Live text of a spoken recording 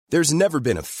There's never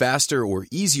been a faster or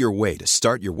easier way to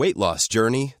start your weight loss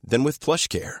journey than with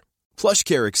PlushCare.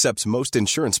 PlushCare accepts most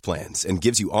insurance plans and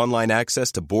gives you online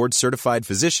access to board-certified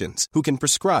physicians who can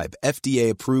prescribe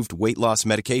FDA-approved weight loss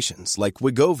medications like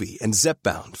Wegovy and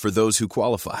Zepbound for those who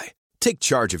qualify. Take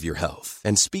charge of your health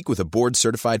and speak with a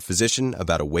board-certified physician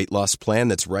about a weight loss plan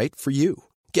that's right for you.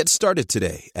 Get started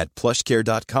today at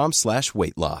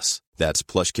plushcare.com/weight loss. That's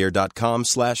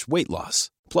plushcare.com/weight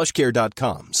loss.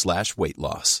 plushcare.com/weight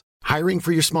loss. Hiring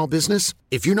for your small business?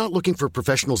 If you're not looking for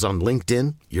professionals on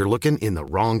LinkedIn, you're looking in the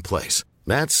wrong place.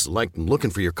 That's like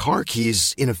looking for your car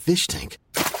keys in a fish tank.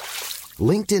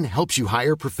 LinkedIn helps you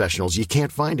hire professionals you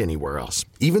can't find anywhere else,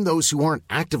 even those who aren't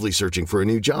actively searching for a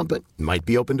new job but might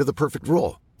be open to the perfect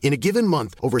role. In a given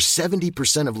month, over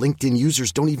 70% of LinkedIn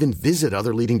users don't even visit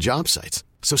other leading job sites.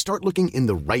 So start looking in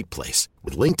the right place.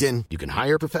 With LinkedIn, you can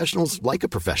hire professionals like a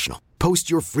professional. Post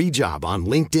your free job on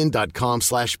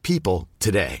linkedin.com/people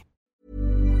today.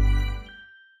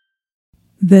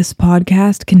 This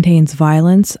podcast contains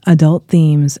violence, adult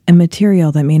themes, and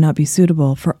material that may not be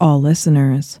suitable for all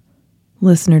listeners.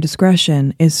 Listener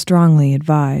discretion is strongly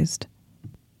advised.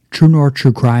 True North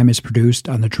True Crime is produced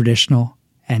on the traditional,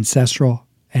 ancestral,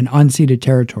 and unceded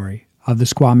territory of the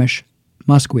Squamish,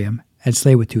 Musqueam, and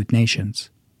Tsleil-Waututh nations.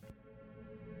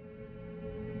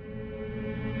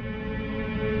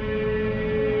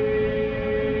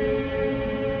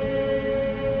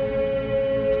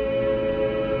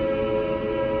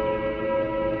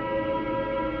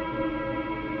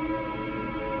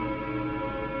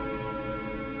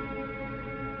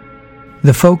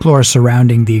 The folklore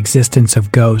surrounding the existence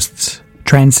of ghosts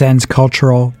transcends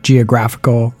cultural,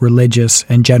 geographical, religious,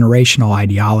 and generational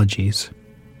ideologies.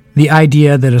 The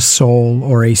idea that a soul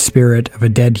or a spirit of a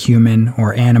dead human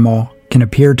or animal can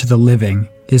appear to the living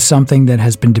is something that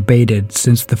has been debated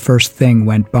since the first thing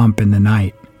went bump in the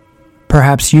night.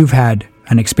 Perhaps you've had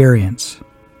an experience,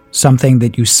 something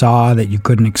that you saw that you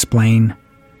couldn't explain.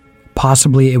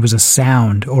 Possibly it was a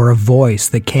sound or a voice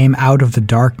that came out of the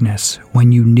darkness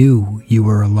when you knew you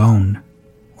were alone.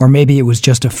 Or maybe it was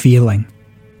just a feeling,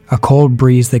 a cold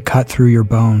breeze that cut through your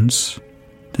bones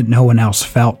that no one else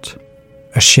felt,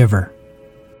 a shiver.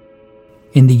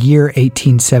 In the year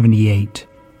 1878,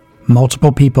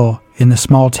 multiple people in the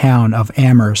small town of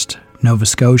Amherst, Nova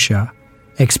Scotia,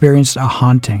 experienced a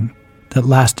haunting that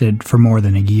lasted for more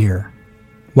than a year.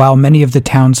 While many of the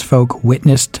townsfolk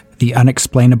witnessed the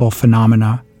unexplainable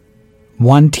phenomena,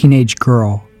 one teenage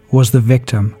girl was the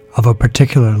victim of a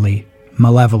particularly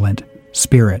malevolent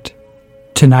spirit.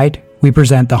 Tonight, we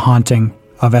present the Haunting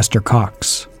of Esther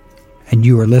Cox, and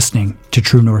you are listening to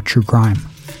True North True Crime.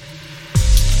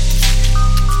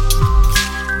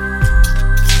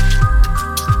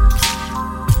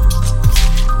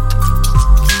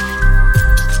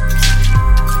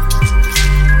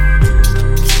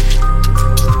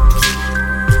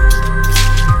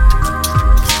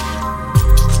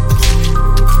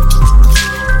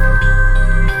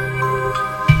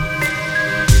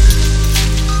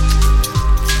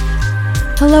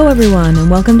 Hello everyone, and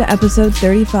welcome to episode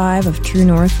 35 of True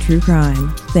North True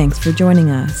Crime. Thanks for joining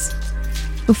us.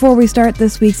 Before we start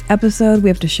this week's episode, we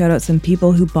have to shout out some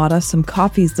people who bought us some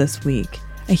coffees this week.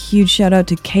 A huge shout out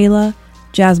to Kayla,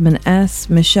 Jasmine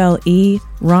S., Michelle E.,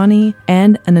 Ronnie,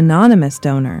 and an anonymous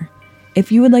donor.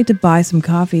 If you would like to buy some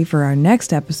coffee for our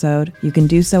next episode, you can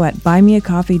do so at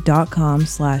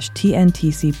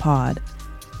buymeacoffee.com/TNTCpod.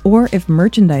 Or if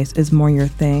merchandise is more your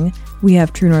thing, we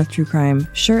have True North True Crime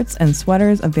shirts and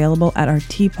sweaters available at our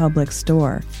TeePublic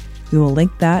store. We will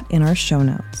link that in our show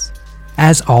notes.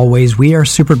 As always, we are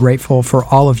super grateful for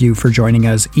all of you for joining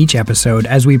us each episode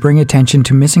as we bring attention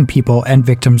to missing people and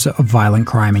victims of violent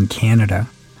crime in Canada.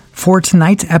 For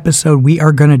tonight's episode, we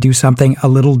are going to do something a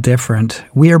little different.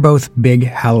 We are both big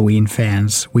Halloween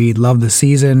fans. We love the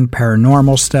season,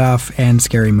 paranormal stuff, and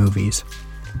scary movies.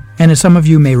 And as some of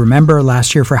you may remember,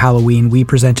 last year for Halloween, we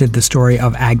presented the story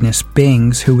of Agnes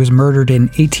Bings, who was murdered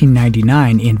in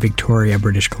 1899 in Victoria,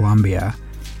 British Columbia.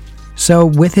 So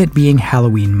with it being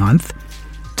Halloween month,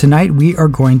 tonight we are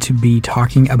going to be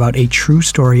talking about a true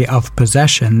story of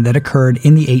possession that occurred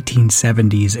in the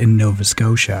 1870s in Nova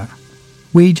Scotia.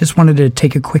 We just wanted to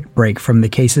take a quick break from the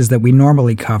cases that we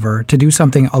normally cover to do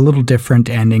something a little different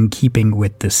and in keeping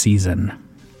with the season.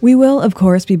 We will, of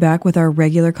course, be back with our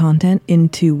regular content in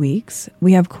 2 weeks.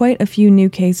 We have quite a few new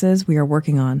cases we are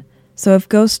working on, so if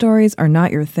ghost stories are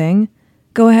not your thing,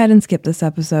 go ahead and skip this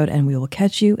episode and we will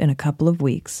catch you in a couple of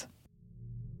weeks.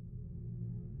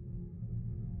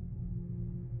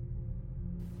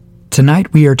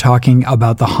 Tonight we are talking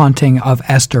about the haunting of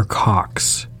Esther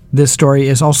Cox. This story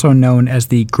is also known as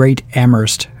the Great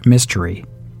Amherst Mystery.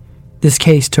 This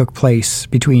case took place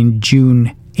between June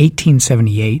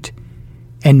 1878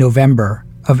 and November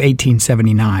of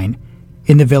 1879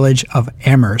 in the village of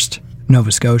Amherst,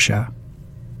 Nova Scotia.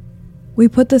 We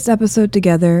put this episode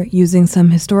together using some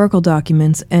historical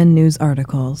documents and news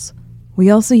articles.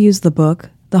 We also used the book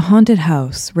The Haunted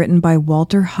House, written by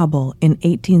Walter Hubble in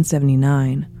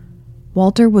 1879.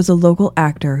 Walter was a local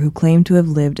actor who claimed to have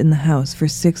lived in the house for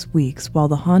 6 weeks while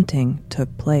the haunting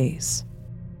took place.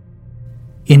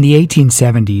 In the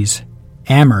 1870s,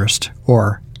 Amherst,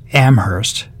 or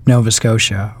Amherst, Nova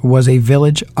Scotia, was a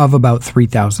village of about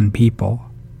 3,000 people.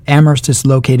 Amherst is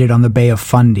located on the Bay of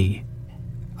Fundy,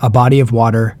 a body of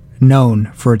water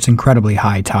known for its incredibly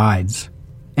high tides.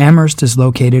 Amherst is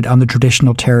located on the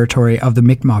traditional territory of the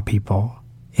Mi'kmaq people.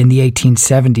 In the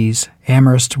 1870s,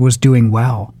 Amherst was doing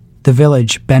well. The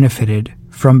village benefited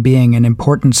from being an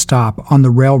important stop on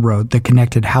the railroad that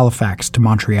connected Halifax to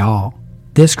Montreal.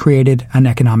 This created an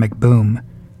economic boom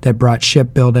that brought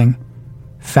shipbuilding,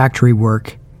 factory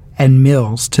work, and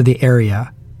mills to the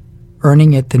area,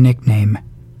 earning it the nickname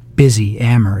Busy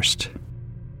Amherst.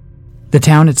 The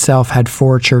town itself had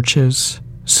 4 churches,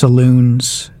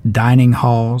 saloons, dining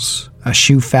halls, a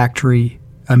shoe factory,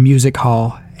 a music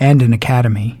hall, and an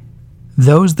academy.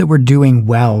 Those that were doing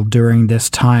well during this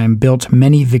time built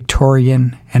many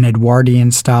Victorian and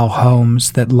Edwardian-style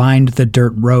homes that lined the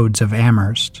dirt roads of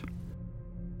Amherst.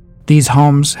 These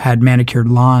homes had manicured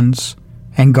lawns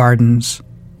and gardens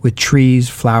with trees,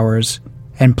 flowers,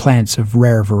 and plants of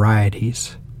rare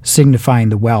varieties, signifying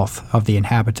the wealth of the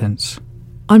inhabitants.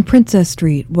 On Princess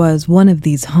Street was one of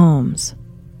these homes.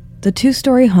 The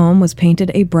 2-story home was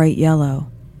painted a bright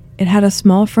yellow. It had a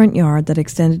small front yard that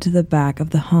extended to the back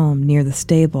of the home near the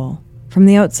stable. From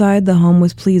the outside, the home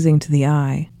was pleasing to the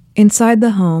eye. Inside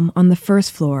the home, on the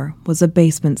first floor, was a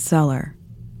basement cellar.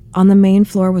 On the main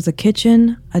floor was a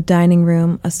kitchen, a dining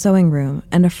room, a sewing room,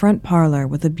 and a front parlor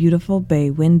with a beautiful bay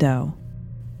window.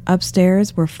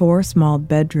 Upstairs were 4 small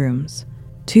bedrooms,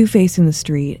 2 facing the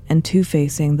street and 2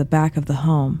 facing the back of the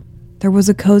home. There was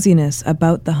a coziness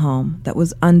about the home that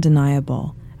was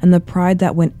undeniable, and the pride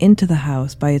that went into the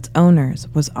house by its owners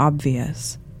was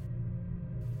obvious.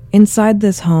 Inside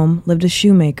this home lived a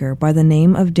shoemaker by the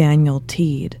name of Daniel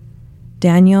Teed.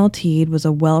 Daniel Teed was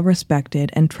a well-respected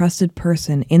and trusted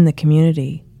person in the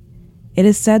community. It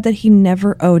is said that he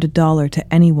never owed $1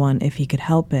 to anyone if he could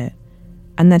help it,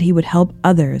 and that he would help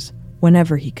others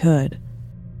whenever he could.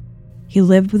 He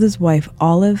lived with his wife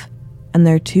Olive and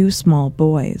their 2 small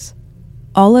boys.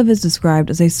 Olive is described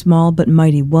as a small but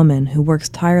mighty woman who works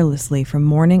tirelessly from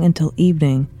morning until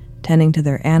evening, tending to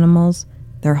their animals,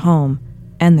 their home,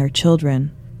 and their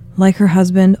children. Like her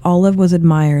husband, Olive was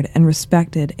admired and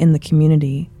respected in the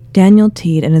community. Daniel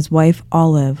Teed and his wife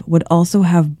Olive would also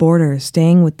have boarders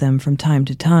staying with them from time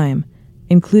to time,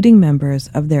 including members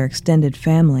of their extended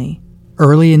family.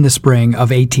 Early in the spring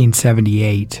of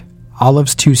 1878,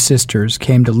 Olive's 2 sisters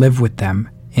came to live with them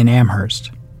in Amherst.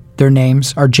 Their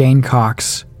names are Jane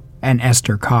Cox and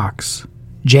Esther Cox.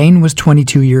 Jane was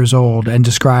 22 years old and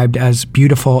described as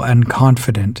beautiful and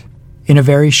confident. In a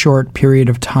very short period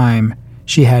of time,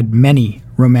 she had many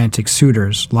romantic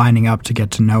suitors lining up to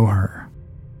get to know her.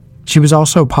 She was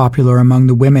also popular among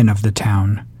the women of the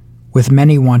town, with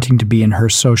many wanting to be in her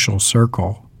social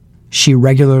circle. She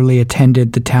regularly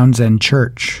attended the Townsend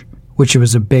Church, which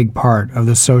was a big part of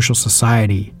the social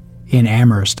society in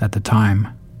Amherst at the time.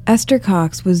 Esther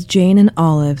Cox was Jane and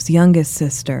Olive's youngest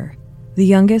sister, the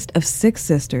youngest of 6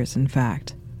 sisters, in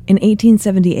fact. In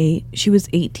 1878, she was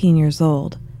 18 years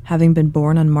old, having been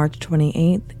born on March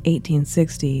 28,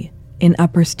 1860, in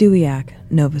Upper Stewiacke,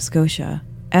 Nova Scotia.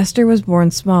 Esther was born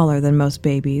smaller than most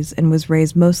babies and was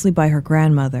raised mostly by her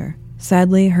grandmother.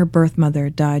 Sadly, her birth mother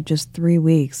died just 3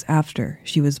 weeks after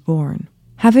she was born.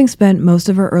 Having spent most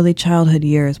of her early childhood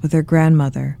years with her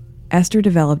grandmother, Esther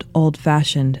developed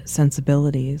old-fashioned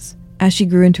sensibilities. As she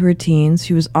grew into her teens,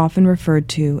 she was often referred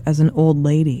to as an old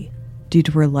lady due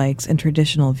to her likes and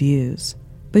traditional views.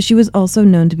 But she was also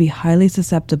known to be highly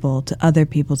susceptible to other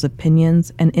people's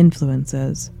opinions and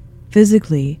influences.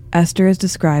 Physically, Esther is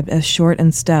described as short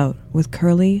and stout, with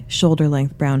curly,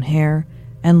 shoulder-length brown hair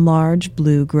and large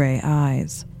blue-gray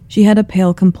eyes. She had a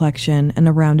pale complexion and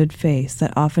a rounded face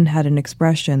that often had an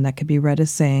expression that could be read as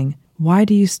saying, "Why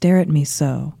do you stare at me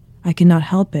so? I cannot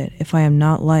help it if I am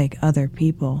not like other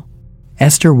people."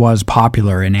 Esther was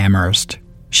popular in Amherst.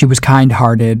 She was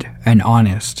kind-hearted and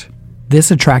honest. This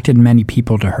attracted many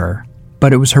people to her,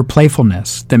 but it was her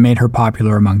playfulness that made her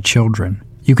popular among children.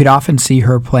 You could often see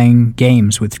her playing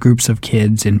games with groups of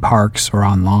kids in parks or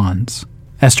on lawns.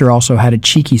 Esther also had a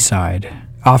cheeky side,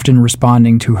 often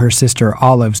responding to her sister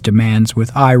Olive's demands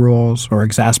with eye rolls or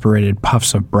exasperated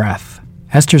puffs of breath.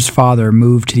 Esther's father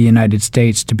moved to the United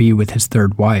States to be with his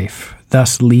third wife,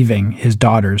 thus leaving his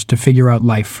daughters to figure out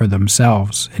life for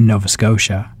themselves in Nova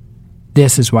Scotia.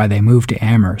 This is why they moved to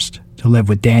Amherst, to live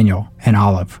with Daniel and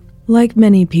Olive. Like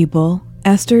many people,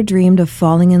 Esther dreamed of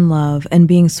falling in love and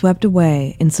being swept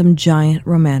away in some giant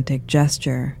romantic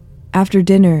gesture. After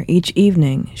dinner each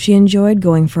evening, she enjoyed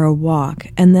going for a walk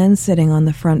and then sitting on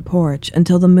the front porch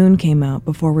until the moon came out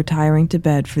before retiring to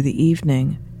bed for the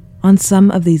evening. On some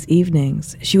of these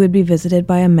evenings, she would be visited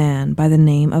by a man by the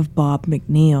name of Bob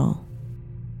McNeil.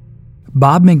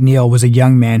 Bob McNeil was a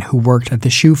young man who worked at the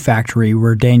shoe factory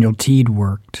where Daniel Teed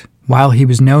worked. While he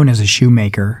was known as a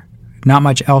shoemaker, not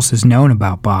much else is known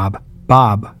about Bob.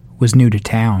 Bob was new to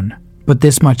town. But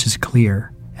this much is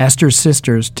clear. Esther's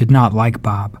sisters did not like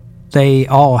Bob. They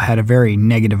all had a very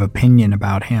negative opinion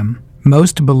about him.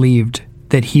 Most believed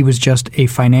that he was just a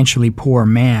financially poor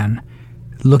man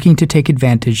looking to take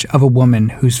advantage of a woman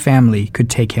whose family could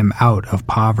take him out of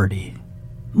poverty.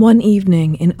 One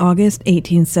evening in August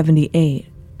 1878,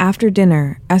 after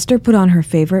dinner, Esther put on her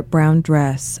favorite brown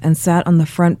dress and sat on the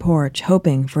front porch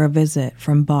hoping for a visit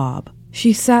from Bob.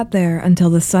 She sat there until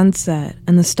the sun set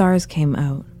and the stars came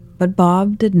out, but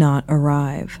Bob did not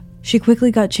arrive. She quickly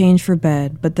got changed for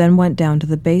bed, but then went down to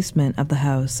the basement of the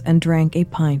house and drank a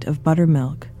pint of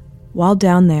buttermilk. While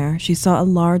down there, she saw a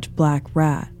large black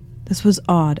rat. This was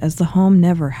odd, as the home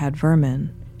never had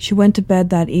vermin. She went to bed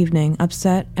that evening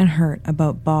upset and hurt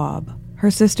about Bob.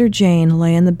 Her sister Jane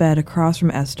lay in the bed across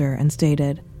from Esther and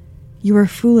stated, "You are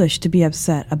foolish to be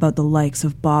upset about the likes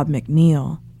of Bob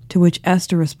McNeil," to which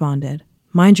Esther responded,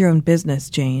 "Mind your own business,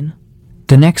 Jane."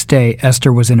 The next day,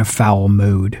 Esther was in a foul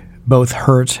mood, both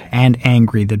hurt and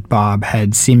angry that Bob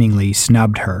had seemingly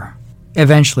snubbed her.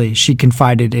 Eventually, she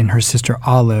confided in her sister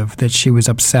Olive that she was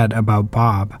upset about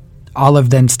Bob. Olive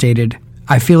then stated,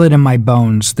 "I feel it in my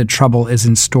bones that trouble is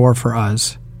in store for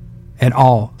us, and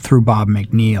all through Bob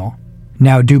McNeil.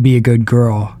 Now do be a good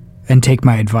girl and take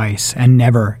my advice and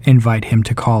never invite him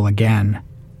to call again,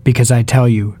 because I tell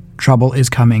you, trouble is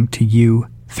coming to you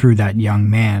through that young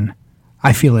man.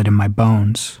 I feel it in my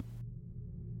bones."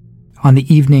 On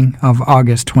the evening of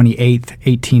August 28,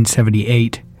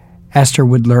 1878, Esther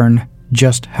would learn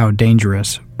just how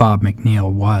dangerous Bob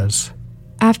McNeil was.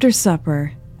 After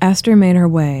supper, Esther made her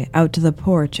way out to the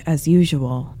porch as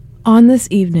usual. On this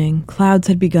evening, clouds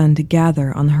had begun to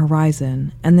gather on the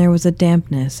horizon, and there was a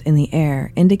dampness in the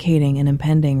air indicating an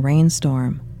impending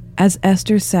rainstorm. As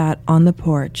Esther sat on the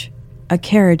porch, a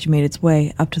carriage made its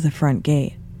way up to the front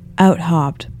gate. Out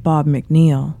hopped Bob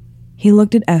McNeil. He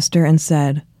looked at Esther and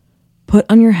said, "Put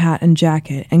on your hat and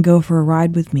jacket and go for a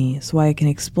ride with me so I can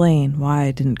explain why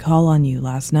I didn't call on you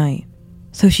last night."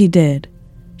 So she did.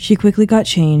 She quickly got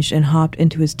changed and hopped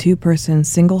into his two-person,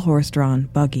 single-horse-drawn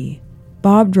buggy.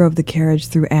 Bob drove the carriage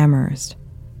through Amherst,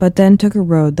 but then took a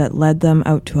road that led them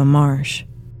out to a marsh.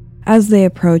 As they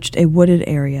approached a wooded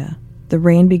area, the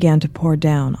rain began to pour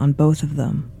down on both of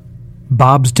them.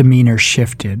 Bob's demeanor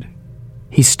shifted.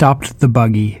 He stopped the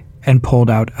buggy and pulled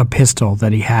out a pistol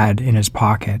that he had in his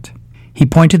pocket. He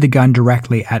pointed the gun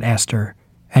directly at Esther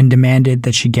and demanded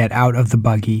that she get out of the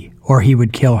buggy or he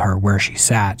would kill her where she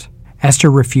sat.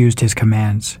 Esther refused his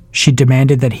commands. She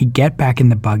demanded that he get back in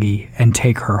the buggy and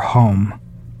take her home,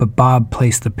 but Bob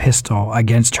placed the pistol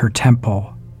against her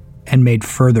temple and made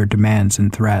further demands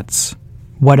and threats.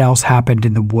 What else happened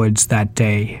in the woods that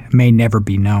day may never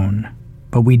be known,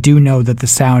 but we do know that the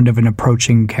sound of an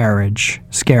approaching carriage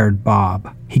scared Bob.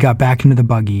 He got back into the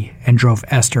buggy and drove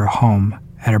Esther home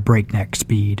at a breakneck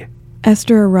speed.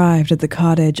 Esther arrived at the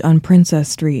cottage on Princess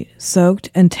Street, soaked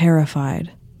and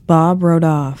terrified. Bob rode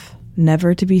off,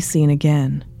 never to be seen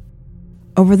again.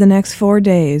 Over the next 4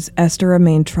 days, Esther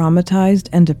remained traumatized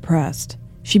and depressed.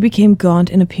 She became gaunt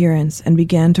in appearance and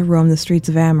began to roam the streets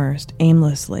of Amherst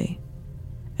aimlessly.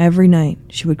 Every night,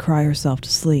 she would cry herself to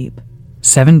sleep.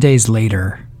 7 days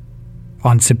later,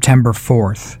 on September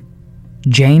 4th,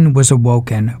 Jane was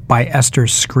awoken by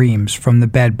Esther's screams from the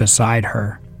bed beside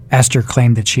her. Esther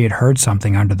claimed that she had heard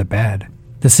something under the bed.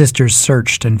 The sisters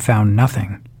searched and found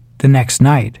nothing. The next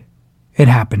night, it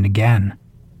happened again.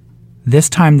 This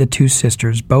time the two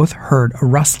sisters both heard a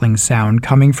rustling sound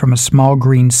coming from a small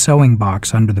green sewing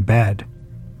box under the bed.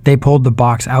 They pulled the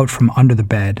box out from under the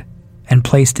bed and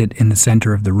placed it in the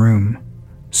center of the room.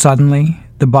 Suddenly,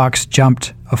 the box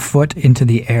jumped a foot into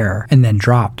the air and then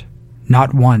dropped.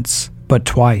 Not once, but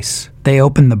twice. They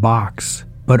opened the box,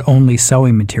 but only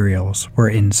sewing materials were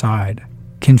inside.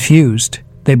 Confused,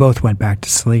 they both went back to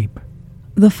sleep.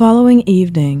 The following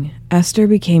evening, Esther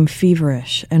became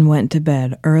feverish and went to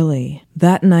bed early.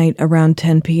 That night, around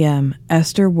 10 p.m.,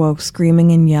 Esther woke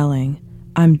screaming and yelling,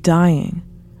 "I'm dying.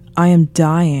 I am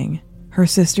dying." Her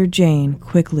sister Jane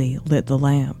quickly lit the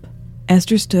lamp.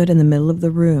 Esther stood in the middle of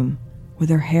the room, with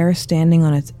her hair standing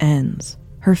on its ends.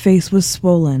 Her face was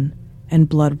swollen and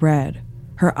blood red.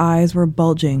 Her eyes were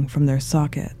bulging from their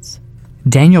sockets.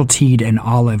 Daniel, Teed, and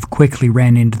Olive quickly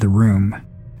ran into the room.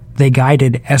 They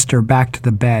guided Esther back to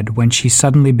the bed when she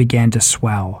suddenly began to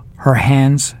swell. Her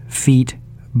hands, feet,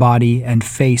 body, and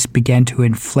face began to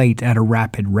inflate at a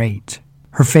rapid rate.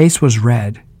 Her face was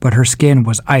red, but her skin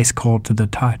was ice cold to the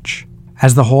touch.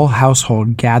 As the whole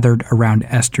household gathered around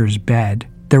Esther's bed,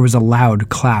 there was a loud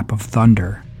clap of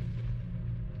thunder.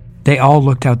 They all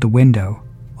looked out the window,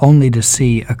 only to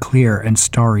see a clear and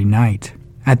starry night.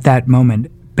 At that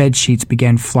moment, bedsheets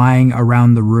began flying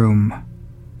around the room,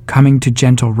 coming to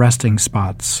gentle resting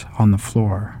spots on the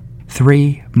floor.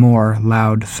 3 more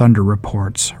loud thunder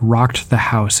reports rocked the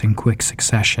house in quick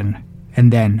succession,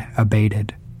 and then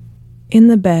abated. In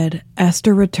the bed,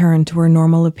 Esther returned to her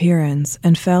normal appearance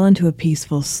and fell into a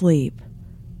peaceful sleep.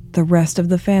 The rest of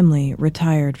the family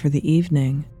retired for the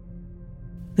evening.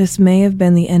 This may have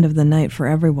been the end of the night for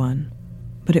everyone,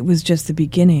 but it was just the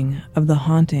beginning of the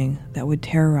haunting that would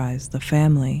terrorize the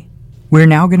family. We're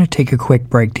now going to take a quick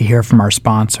break to hear from our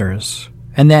sponsors,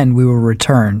 and then we will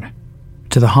return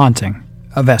to the haunting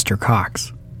of Esther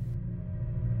Cox.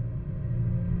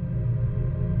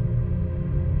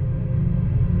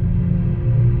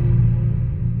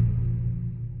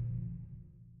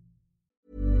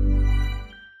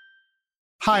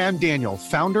 Hi, I'm Daniel,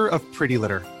 founder of Pretty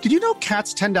Litter. Did you know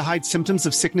cats tend to hide symptoms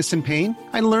of sickness and pain?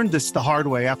 I learned this the hard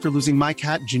way after losing my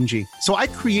cat, Gingy. So I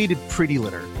created Pretty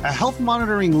Litter, a health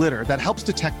monitoring litter that helps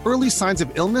detect early signs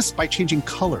of illness by changing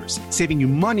colors, saving you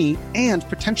money and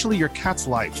potentially your cat's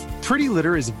life. Pretty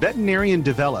Litter is veterinarian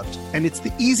developed, and it's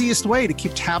the easiest way to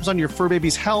keep tabs on your fur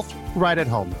baby's health right at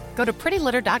home. Go to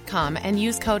prettylitter.com and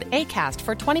use code ACAST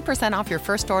for 20% off your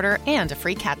first order and a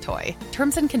free cat toy.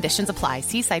 Terms and conditions apply.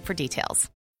 See site for details.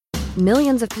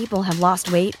 Millions of people have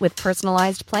lost weight with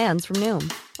personalized plans from Noom.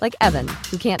 Like Evan,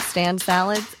 who can't stand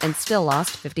salads and still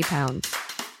lost 50 pounds.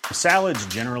 Salads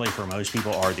generally for most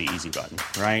people are the easy button,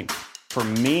 right? For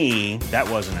me, that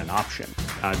wasn't an option.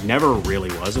 I never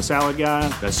really was a salad guy.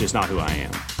 That's just not who I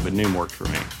am. But Noom worked for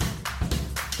me.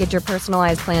 Get your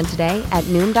personalized plan today at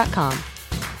Noom.com.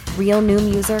 Real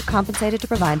Noom user compensated to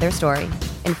provide their story.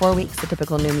 In 4 weeks, the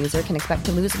typical Noom user can expect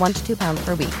to lose 1 to 2 pounds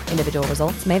per week. Individual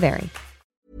results may vary.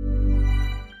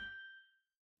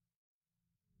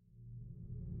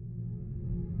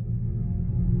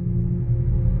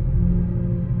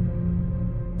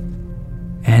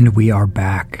 And we are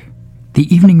back.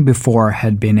 The evening before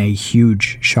had been a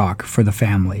huge shock for the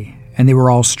family, and they were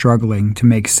all struggling to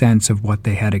make sense of what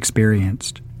they had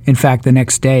experienced. In fact, the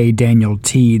next day, Daniel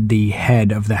Teed, the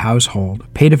head of the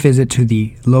household, paid a visit to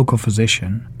the local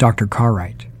physician, Dr.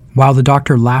 Cartwright. While the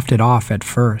doctor laughed it off at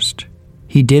first,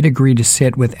 he did agree to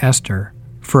sit with Esther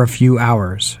for a few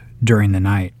hours during the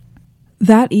night.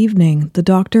 That evening, the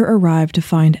doctor arrived to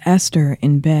find Esther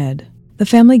in bed. The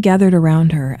family gathered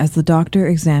around her as the doctor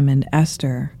examined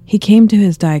Esther. He came to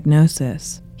his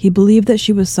diagnosis. He believed that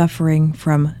she was suffering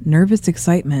from nervous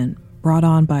excitement brought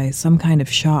on by some kind of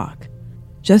shock.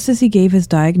 Just as he gave his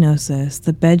diagnosis,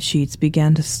 the bed sheets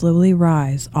began to slowly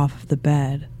rise off of the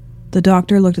bed. The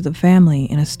doctor looked at the family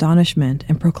in astonishment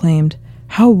and proclaimed,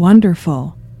 "How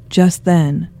wonderful!" Just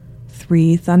then,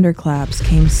 3 thunderclaps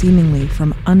came seemingly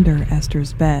from under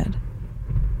Esther's bed.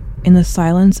 In the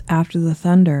silence after the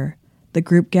thunder, the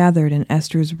group gathered in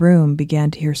Esther's room began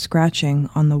to hear scratching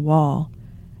on the wall,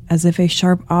 as if a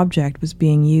sharp object was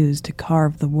being used to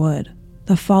carve the wood.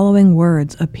 The following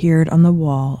words appeared on the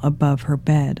wall above her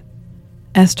bed.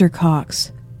 "Esther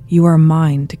Cox, you are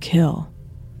mine to kill."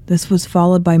 This was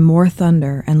followed by more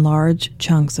thunder and large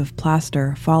chunks of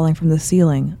plaster falling from the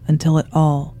ceiling until it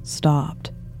all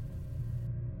stopped.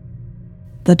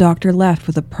 The doctor left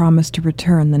with a promise to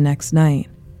return the next night.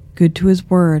 Good to his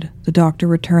word, the doctor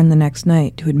returned the next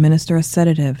night to administer a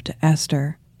sedative to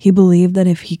Esther. He believed that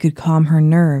if he could calm her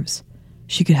nerves,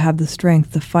 she could have the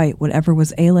strength to fight whatever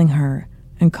was ailing her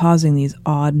and causing these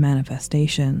odd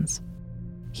manifestations.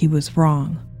 He was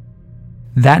wrong.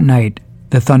 That night,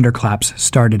 the thunderclaps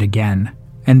started again,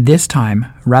 and this time,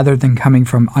 rather than coming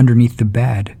from underneath the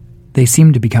bed, they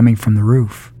seemed to be coming from the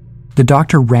roof. The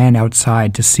doctor ran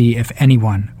outside to see if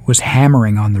anyone was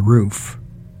hammering on the roof,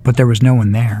 but there was no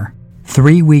one there.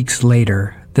 3 weeks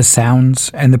later, the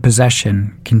sounds and the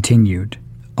possession continued.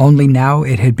 Only now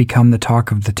it had become the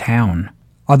talk of the town.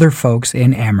 Other folks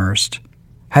in Amherst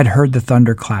had heard the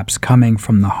thunderclaps coming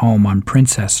from the home on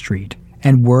Princess Street,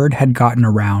 and word had gotten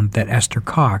around that Esther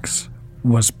Cox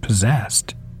was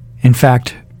possessed. In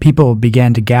fact, people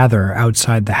began to gather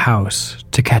outside the house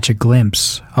to catch a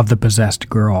glimpse of the possessed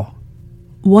girl.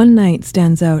 One night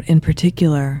stands out in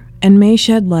particular and may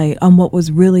shed light on what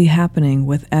was really happening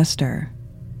with Esther.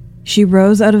 She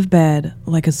rose out of bed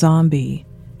like a zombie,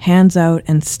 hands out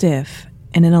and stiff,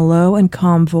 and in a low and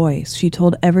calm voice, she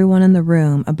told everyone in the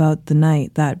room about the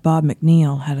night that Bob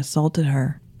McNeil had assaulted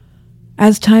her.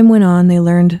 As time went on, they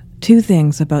learned two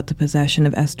things about the possession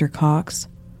of Esther Cox.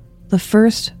 The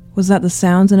first was that the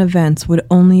sounds and events would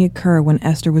only occur when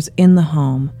Esther was in the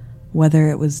home, whether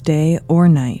it was day or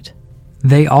night.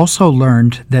 They also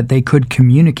learned that they could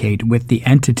communicate with the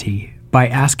entity by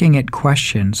asking it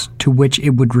questions to which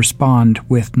it would respond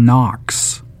with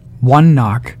knocks. 1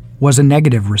 knock was a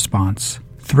negative response,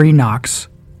 3 knocks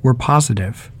were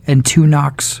positive, and 2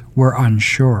 knocks were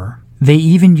unsure. They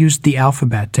even used the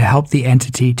alphabet to help the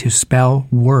entity to spell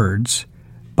words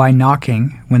by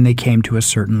knocking when they came to a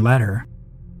certain letter.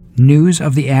 News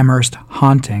of the Amherst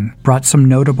haunting brought some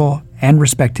notable and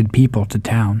respected people to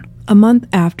town. A month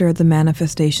after the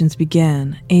manifestations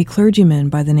began, a clergyman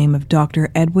by the name of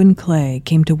Dr. Edwin Clay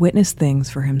came to witness things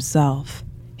for himself.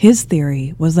 His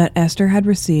theory was that Esther had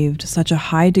received such a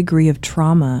high degree of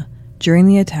trauma during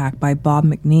the attack by Bob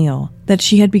McNeil that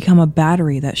she had become a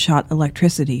battery that shot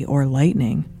electricity or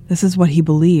lightning. This is what he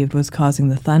believed was causing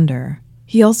the thunder.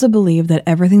 He also believed that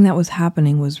everything that was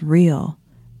happening was real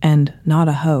and not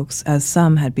a hoax, as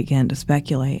some had begun to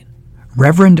speculate.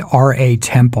 Reverend R.A.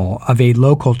 Temple of a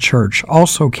local church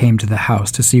also came to the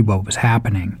house to see what was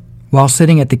happening. While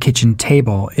sitting at the kitchen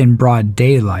table in broad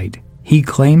daylight, he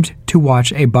claimed to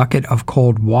watch a bucket of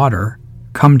cold water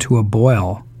come to a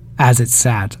boil as it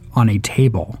sat on a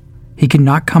table. He could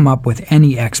not come up with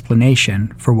any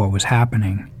explanation for what was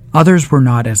happening. Others were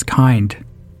not as kind.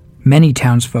 Many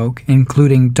townsfolk,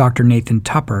 including Dr. Nathan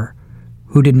Tupper,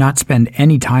 who did not spend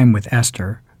any time with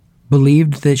Esther,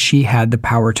 believed that she had the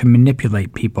power to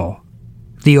manipulate people.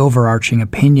 The overarching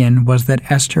opinion was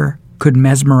that Esther could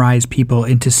mesmerize people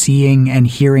into seeing and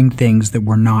hearing things that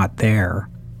were not there.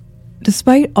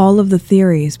 Despite all of the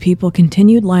theories, people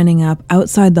continued lining up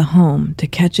outside the home to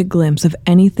catch a glimpse of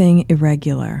anything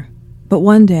irregular. But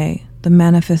one day, the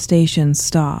manifestations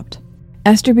stopped.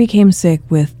 Esther became sick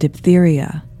with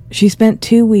diphtheria. She spent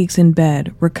 2 weeks in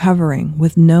bed, recovering,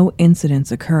 with no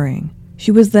incidents occurring.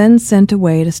 She was then sent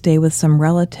away to stay with some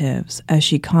relatives as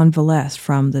she convalesced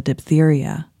from the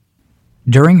diphtheria.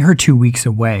 During her 2 weeks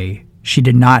away, she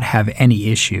did not have any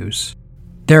issues.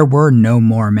 There were no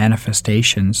more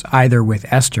manifestations either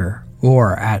with Esther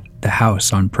or at the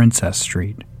house on Princess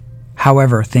Street.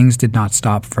 However, things did not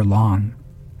stop for long.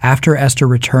 After Esther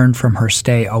returned from her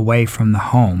stay away from the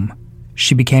home,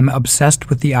 she became obsessed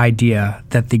with the idea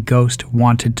that the ghost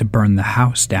wanted to burn the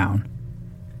house down.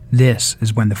 This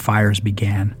is when the fires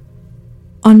began.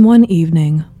 On one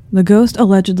evening, the ghost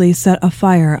allegedly set a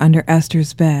fire under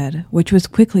Esther's bed, which was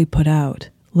quickly put out.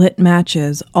 Lit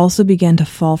matches also began to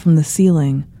fall from the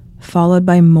ceiling, followed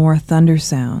by more thunder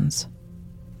sounds.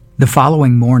 The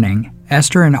following morning,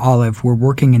 Esther and Olive were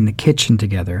working in the kitchen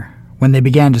together when they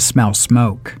began to smell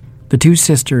smoke. The two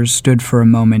sisters stood for a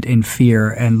moment in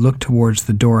fear and looked towards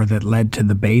the door that led to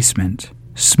the basement.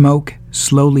 Smoke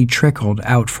slowly trickled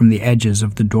out from the edges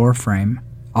of the doorframe.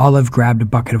 Olive grabbed a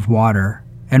bucket of water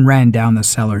and ran down the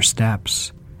cellar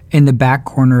steps. In the back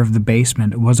corner of the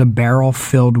basement was a barrel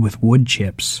filled with wood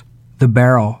chips. The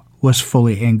barrel was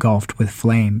fully engulfed with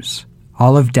flames.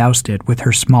 Olive doused it with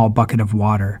her small bucket of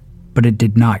water, but it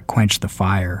did not quench the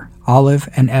fire. Olive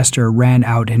and Esther ran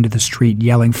out into the street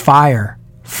yelling, "Fire!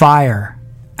 Fire!"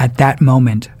 At that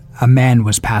moment, a man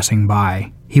was passing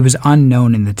by. He was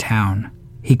unknown in the town.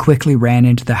 He quickly ran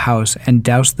into the house and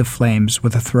doused the flames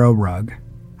with a throw rug.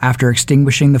 After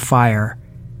extinguishing the fire,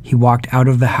 he walked out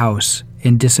of the house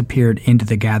and disappeared into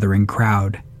the gathering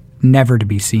crowd, never to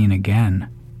be seen again.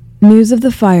 News of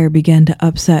the fire began to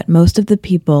upset most of the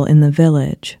people in the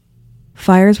village.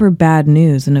 Fires were bad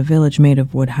news in a village made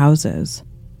of wood houses.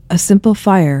 A simple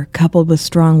fire, coupled with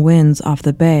strong winds off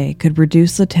the bay, could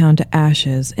reduce the town to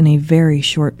ashes in a very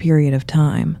short period of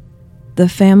time. The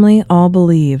family all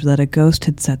believed that a ghost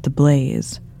had set the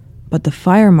blaze, but the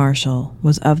fire marshal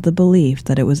was of the belief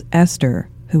that it was Esther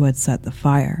who had set the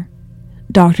fire.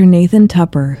 Dr. Nathan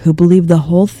Tupper, who believed the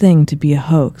whole thing to be a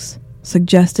hoax,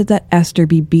 suggested that Esther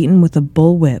be beaten with a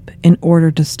bullwhip in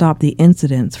order to stop the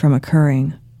incidents from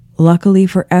occurring. Luckily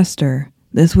for Esther,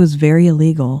 this was very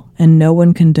illegal, and no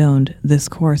one condoned this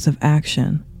course of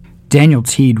action. Daniel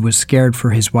Teed was scared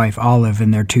for his wife Olive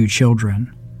and their 2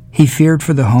 children. He feared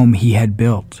for the home he had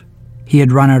built. He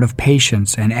had run out of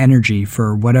patience and energy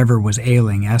for whatever was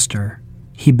ailing Esther.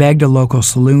 He begged a local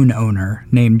saloon owner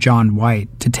named John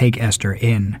White to take Esther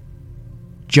in.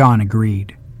 John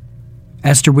agreed.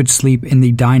 Esther would sleep in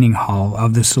the dining hall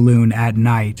of the saloon at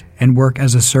night and work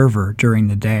as a server during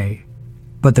the day.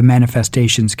 But the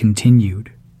manifestations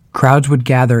continued. Crowds would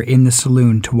gather in the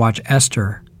saloon to watch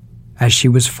Esther as she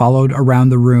was followed around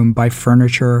the room by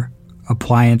furniture,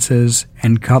 appliances,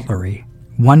 and cutlery.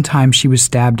 One time she was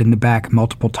stabbed in the back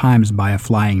multiple times by a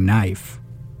flying knife.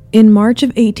 In March of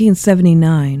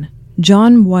 1879,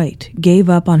 John White gave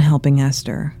up on helping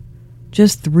Esther.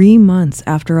 Just 3 months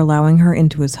after allowing her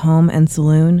into his home and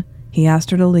saloon, he asked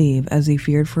her to leave as he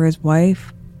feared for his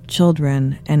wife,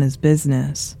 children, and his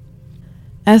business.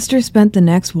 Esther spent the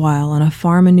next while on a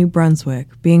farm in New Brunswick,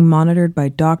 being monitored by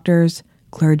doctors,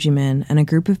 clergymen, and a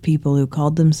group of people who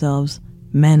called themselves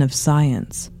men of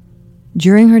science.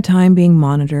 During her time being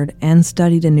monitored and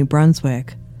studied in New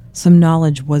Brunswick, some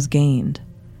knowledge was gained.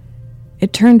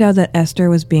 It turned out that Esther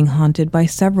was being haunted by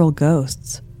several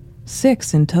ghosts,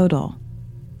 6 in total.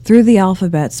 Through the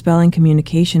alphabet spelling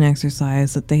communication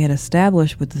exercise that they had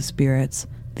established with the spirits,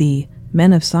 the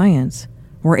men of science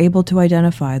were able to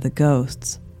identify the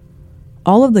ghosts.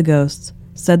 All of the ghosts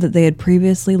said that they had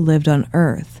previously lived on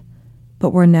Earth,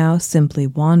 but were now simply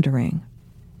wandering.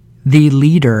 The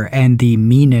leader and the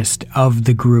meanest of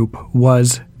the group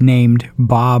was named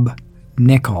Bob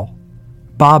Nickel.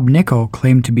 Bob Nickel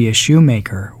claimed to be a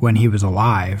shoemaker when he was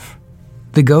alive.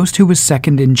 The ghost who was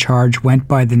second in charge went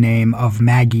by the name of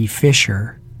Maggie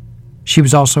Fisher. She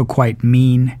was also quite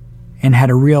mean and had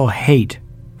a real hate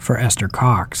for Esther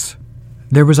Cox.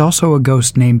 There was also a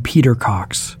ghost named Peter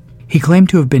Cox. He claimed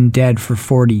to have been dead for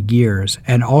 40 years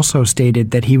and also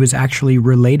stated that he was actually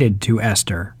related to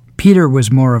Esther. Peter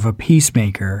was more of a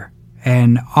peacemaker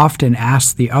and often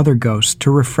asked the other ghosts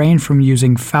to refrain from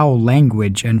using foul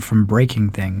language and from breaking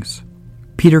things.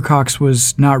 Peter Cox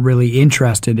was not really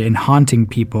interested in haunting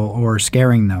people or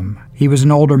scaring them. He was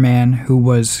an older man who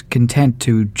was content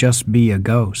to just be a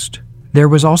ghost. There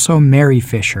was also Mary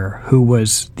Fisher, who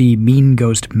was the mean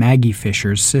ghost Maggie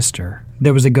Fisher's sister.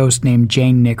 There was a ghost named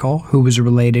Jane Nickel, who was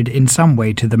related in some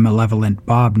way to the malevolent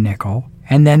Bob Nickel.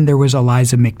 And then there was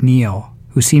Eliza McNeil,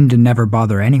 who seemed to never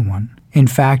bother anyone. In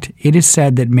fact, it is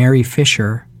said that Mary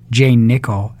Fisher, Jane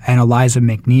Nickel, and Eliza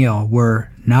McNeil were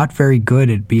not very good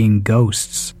at being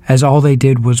ghosts, as all they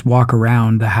did was walk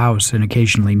around the house and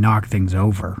occasionally knock things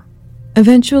over.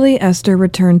 Eventually, Esther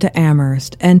returned to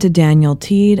Amherst and to Daniel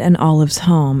Teed and Olive's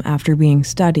home after being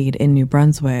studied in New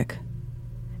Brunswick.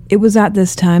 It was at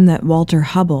this time that Walter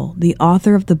Hubble, the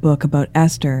author of the book about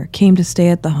Esther, came to stay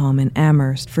at the home in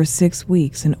Amherst for 6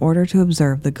 weeks in order to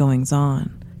observe the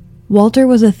goings-on. Walter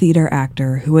was a theater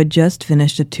actor who had just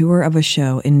finished a tour of a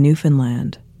show in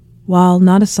Newfoundland. While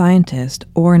not a scientist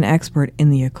or an expert in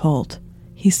the occult,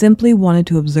 he simply wanted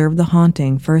to observe the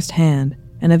haunting firsthand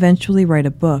and eventually write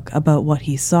a book about what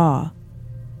he saw.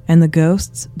 And the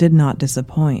ghosts did not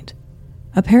disappoint.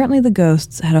 Apparently the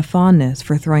ghosts had a fondness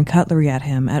for throwing cutlery at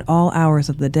him at all hours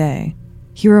of the day.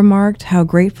 He remarked how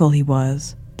grateful he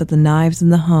was that the knives in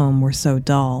the home were so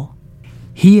dull.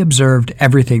 He observed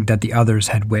everything that the others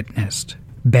had witnessed.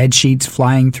 Bed sheets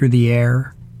flying through the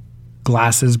air,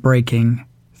 glasses breaking,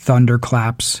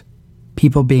 thunderclaps,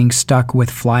 people being stuck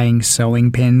with flying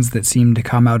sewing pins that seemed to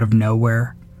come out of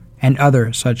nowhere, and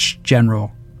other such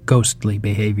general ghostly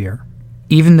behavior.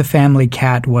 Even the family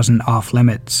cat wasn't off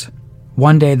limits.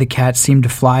 One day the cat seemed to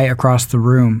fly across the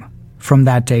room. From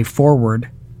that day forward,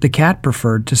 the cat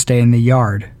preferred to stay in the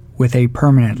yard with a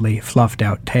permanently fluffed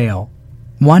out tail.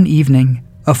 One evening,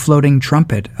 a floating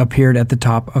trumpet appeared at the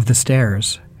top of the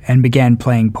stairs and began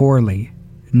playing poorly.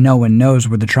 No one knows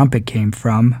where the trumpet came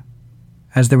from,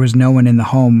 as there was no one in the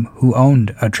home who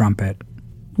owned a trumpet.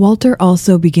 Walter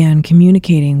also began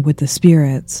communicating with the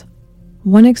spirits.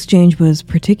 One exchange was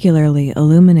particularly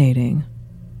illuminating.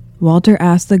 Walter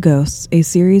asked the ghosts a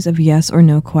series of yes or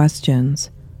no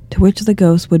questions, to which the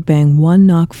ghosts would bang 1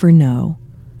 knock for no,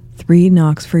 3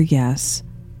 knocks for yes,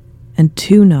 and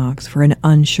 2 knocks for an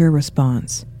unsure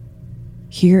response.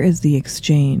 Here is the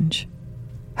exchange.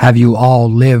 Have you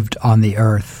all lived on the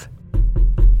earth?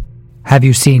 Have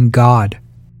you seen God?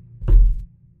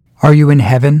 Are you in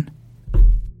heaven?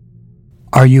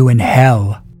 Are you in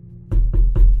hell?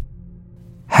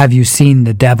 Have you seen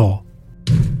the devil?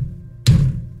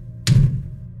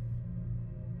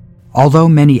 Although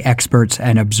many experts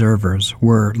and observers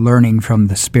were learning from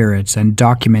the spirits and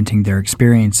documenting their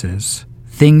experiences,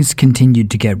 things continued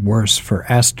to get worse for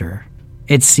Esther.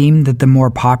 It seemed that the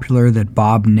more popular that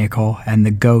Bob Nickel and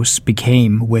the ghosts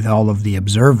became with all of the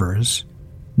observers,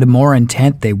 the more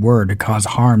intent they were to cause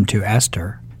harm to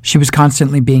Esther. She was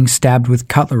constantly being stabbed with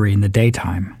cutlery in the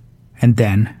daytime, and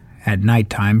then, at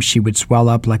nighttime, she would swell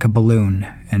up like a balloon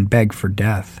and beg for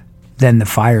death. Then the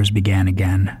fires began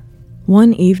again.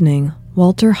 One evening,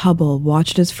 Walter Hubble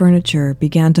watched as furniture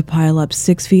began to pile up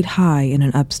 6 feet high in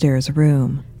an upstairs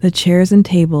room. The chairs and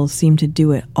tables seemed to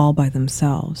do it all by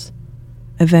themselves.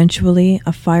 Eventually,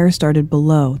 a fire started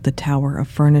below the tower of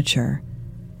furniture.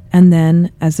 And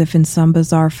then, as if in some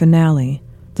bizarre finale,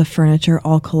 the furniture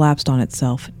all collapsed on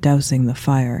itself, dousing the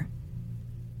fire.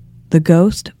 The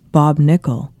ghost, Bob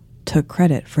Nickel, took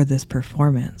credit for this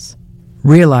performance.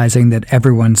 Realizing that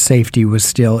everyone's safety was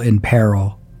still in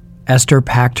peril, Esther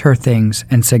packed her things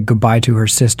and said goodbye to her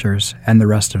sisters and the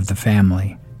rest of the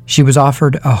family. She was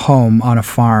offered a home on a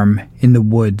farm in the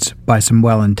woods by some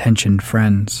well-intentioned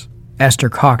friends. Esther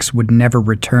Cox would never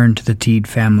return to the Teed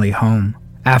family home.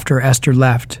 After Esther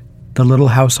left, the little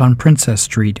house on Princess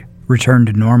Street returned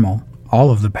to normal. All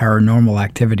of the paranormal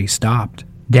activity stopped.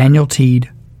 Daniel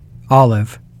Teed,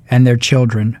 Olive, and their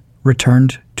children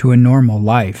returned to a normal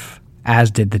life, as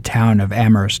did the town of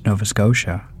Amherst, Nova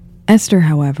Scotia. Esther,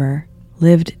 however,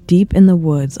 lived deep in the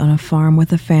woods on a farm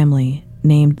with a family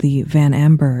named the Van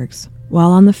Ambergs.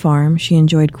 While on the farm, she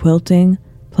enjoyed quilting,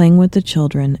 playing with the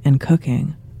children, and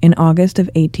cooking. In August of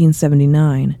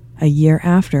 1879, a year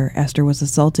after Esther was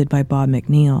assaulted by Bob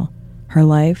McNeil, her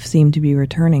life seemed to be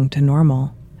returning to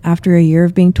normal. After a year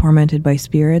of being tormented by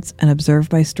spirits and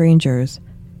observed by strangers,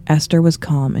 Esther was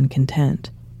calm and content.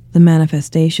 The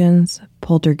manifestations,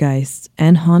 poltergeists,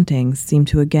 and hauntings seemed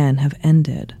to again have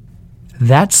ended.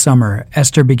 That summer,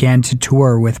 Esther began to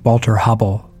tour with Walter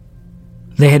Hubble.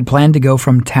 They had planned to go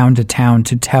from town to town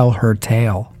to tell her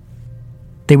tale.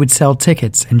 They would sell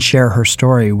tickets and share her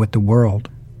story with the world.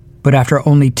 But after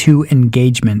only 2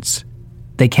 engagements,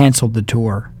 they canceled the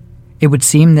tour. It would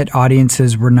seem that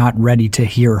audiences were not ready to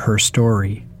hear her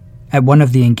story. At one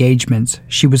of the engagements,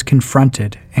 she was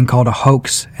confronted and called a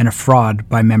hoax and a fraud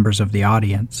by members of the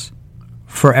audience.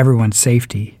 For everyone's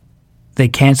safety, they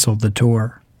canceled the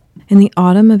tour. In the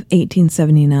autumn of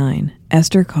 1879,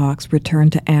 Esther Cox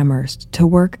returned to Amherst to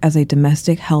work as a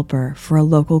domestic helper for a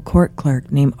local court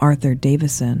clerk named Arthur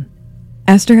Davison.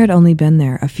 Esther had only been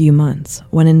there a few months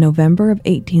when in November of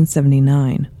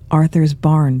 1879, Arthur's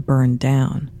barn burned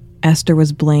down. Esther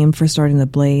was blamed for starting the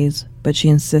blaze, but she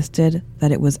insisted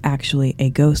that it was actually a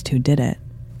ghost who did it.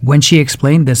 When she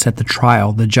explained this at the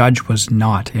trial, the judge was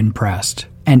not impressed,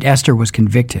 and Esther was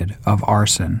convicted of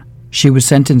arson. She was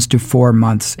sentenced to 4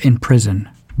 months in prison,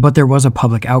 but there was a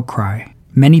public outcry.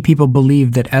 Many people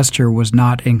believed that Esther was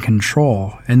not in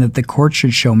control and that the court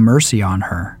should show mercy on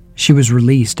her. She was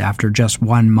released after just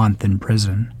 1 month in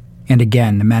prison. And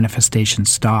again, the manifestations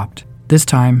stopped. This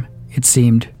time, it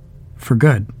seemed, for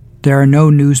good. There are no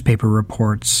newspaper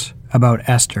reports about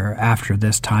Esther after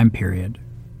this time period.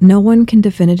 No one can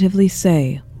definitively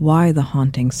say why the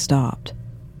hauntings stopped.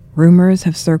 Rumors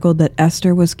have circled that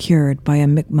Esther was cured by a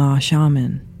Mi'kmaq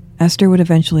shaman. Esther would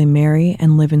eventually marry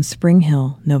and live in Spring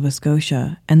Hill, Nova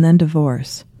Scotia, and then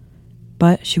divorce.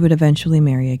 But she would eventually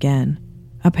marry again.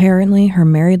 Apparently, her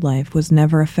married life was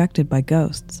never affected by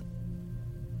ghosts.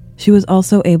 She was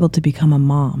also able to become a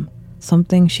mom,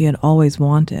 something she had always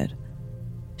wanted.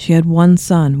 She had 1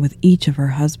 son with each of her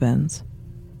husbands.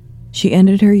 She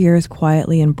ended her years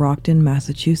quietly in Brockton,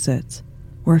 Massachusetts,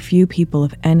 where few people,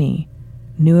 if any,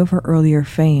 knew of her earlier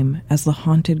fame as the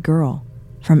haunted girl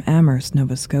from Amherst,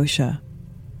 Nova Scotia.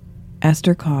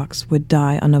 Esther Cox would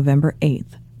die on November 8,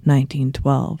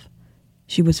 1912.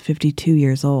 She was 52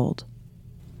 years old.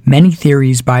 Many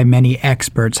theories by many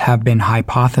experts have been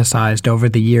hypothesized over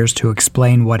the years to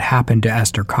explain what happened to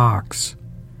Esther Cox.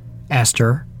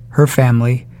 Esther, her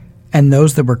family, and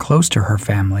those that were close to her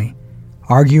family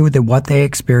argue that what they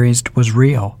experienced was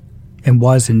real and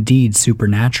was indeed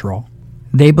supernatural.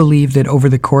 They believe that over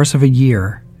the course of a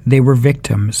year, they were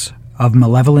victims of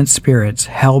malevolent spirits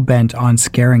hell-bent on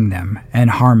scaring them and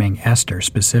harming Esther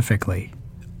specifically.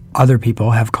 Other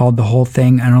people have called the whole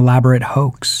thing an elaborate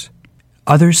hoax.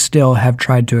 Others still have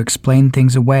tried to explain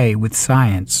things away with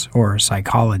science or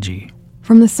psychology.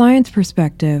 From the science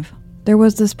perspective, there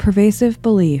was this pervasive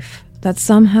belief that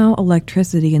somehow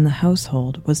electricity in the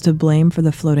household was to blame for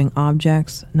the floating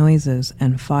objects, noises,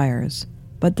 and fires.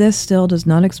 But this still does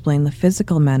not explain the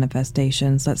physical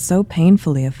manifestations that so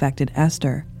painfully affected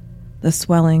Esther: the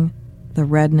swelling, the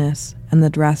redness, and the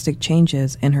drastic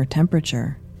changes in her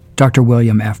temperature. Dr.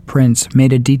 William F. Prince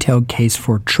made a detailed case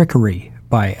for trickery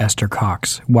by Esther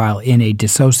Cox while in a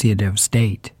dissociative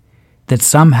state, that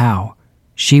somehow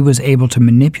she was able to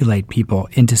manipulate people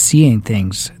into seeing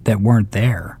things that weren't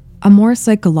there. A more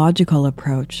psychological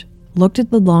approach looked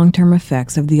at the long-term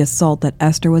effects of the assault that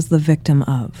Esther was the victim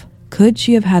of. Could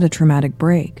she have had a traumatic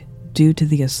break due to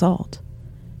the assault?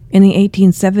 In the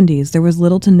 1870s, there was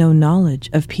little to no knowledge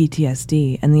of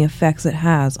PTSD and the effects it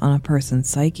has on a person's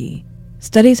psyche.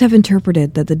 Studies have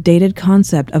interpreted that the dated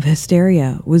concept of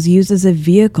hysteria was used as a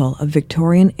vehicle of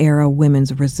Victorian-era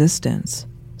women's resistance,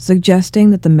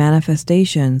 suggesting that the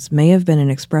manifestations may have been an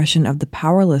expression of the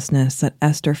powerlessness that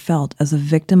Esther felt as a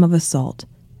victim of assault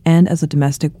and as a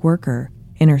domestic worker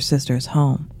in her sister's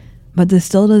home. But this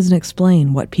still doesn't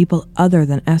explain what people other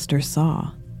than Esther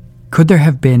saw. Could there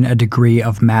have been a degree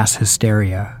of mass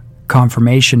hysteria,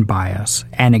 confirmation bias,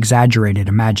 and exaggerated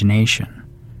imagination?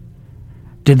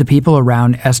 Did the people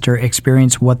around Esther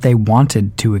experience what they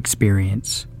wanted to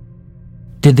experience?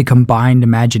 Did the combined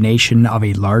imagination of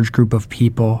a large group of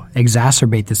people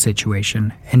exacerbate the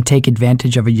situation and take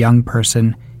advantage of a young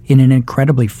person in an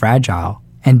incredibly fragile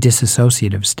and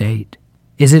disassociative state?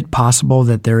 Is it possible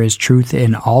that there is truth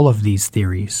in all of these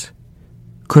theories?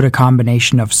 Could a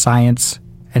combination of science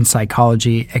and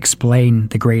psychology explain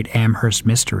the great Amherst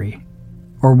mystery?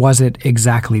 Or was it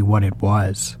exactly what it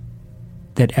was?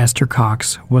 That Esther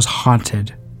Cox was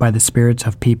haunted by the spirits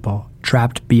of people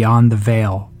trapped beyond the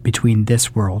veil between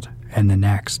this world and the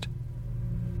next.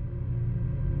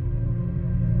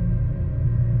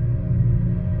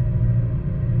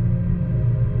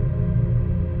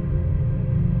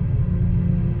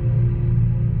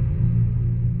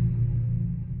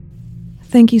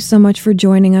 Thank you so much for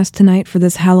joining us tonight for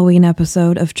this Halloween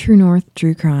episode of True North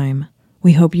True Crime.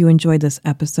 We hope you enjoyed this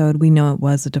episode. We know it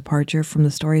was a departure from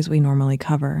the stories we normally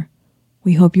cover.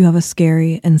 We hope you have a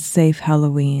scary and safe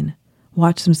Halloween.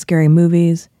 Watch some scary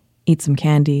movies, eat some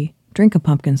candy, drink a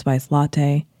pumpkin spice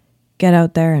latte, get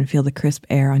out there and feel the crisp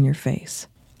air on your face.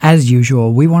 As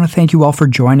usual, we want to thank you all for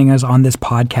joining us on this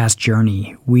podcast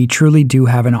journey. We truly do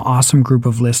have an awesome group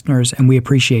of listeners, and we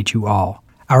appreciate you all.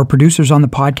 Our producers on the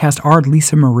podcast are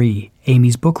Lisa Marie,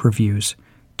 Amy's Book Reviews,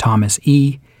 Thomas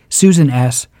E., Susan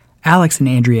S., Alex and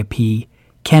Andrea P.,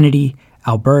 Kennedy,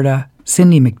 Alberta,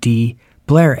 Cindy McD.,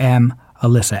 Blair M.,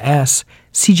 Alyssa S.,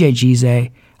 CJ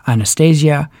Gize,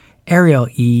 Anastasia, Ariel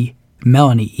E.,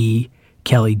 Melanie E.,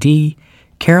 Kelly D.,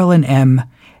 Carolyn M.,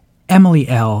 Emily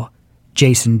L.,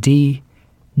 Jason D.,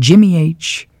 Jimmy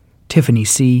H., Tiffany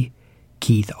C.,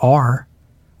 Keith R.,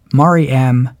 Mari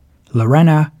M.,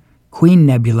 Lorena, Queen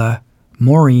Nebula,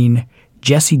 Maureen,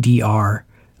 Jesse D.R.,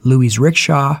 Louise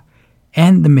Rickshaw,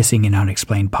 and the Missing and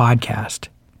Unexplained podcast.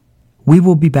 We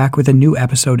will be back with a new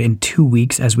episode in 2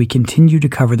 weeks as we continue to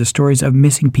cover the stories of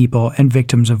missing people and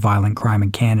victims of violent crime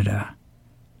in Canada.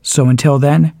 So until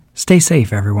then, stay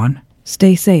safe, everyone.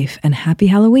 Stay safe and happy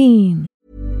Halloween.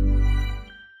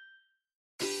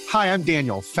 Hi, I'm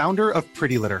Daniel, founder of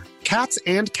Pretty Litter. Cats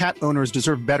and cat owners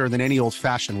deserve better than any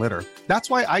old-fashioned litter. That's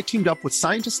why I teamed up with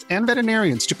scientists and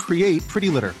veterinarians to create Pretty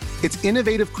Litter. Its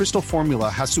innovative crystal formula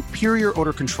has superior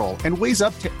odor control and weighs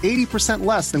up to 80%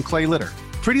 less than clay litter.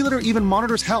 Pretty Litter even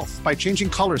monitors health by changing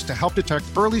colors to help detect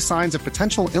early signs of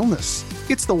potential illness.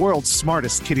 It's the world's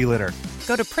smartest kitty litter.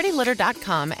 Go to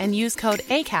prettylitter.com and use code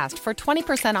ACAST for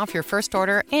 20% off your first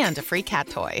order and a free cat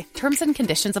toy. Terms and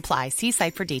conditions apply. See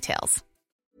site for details.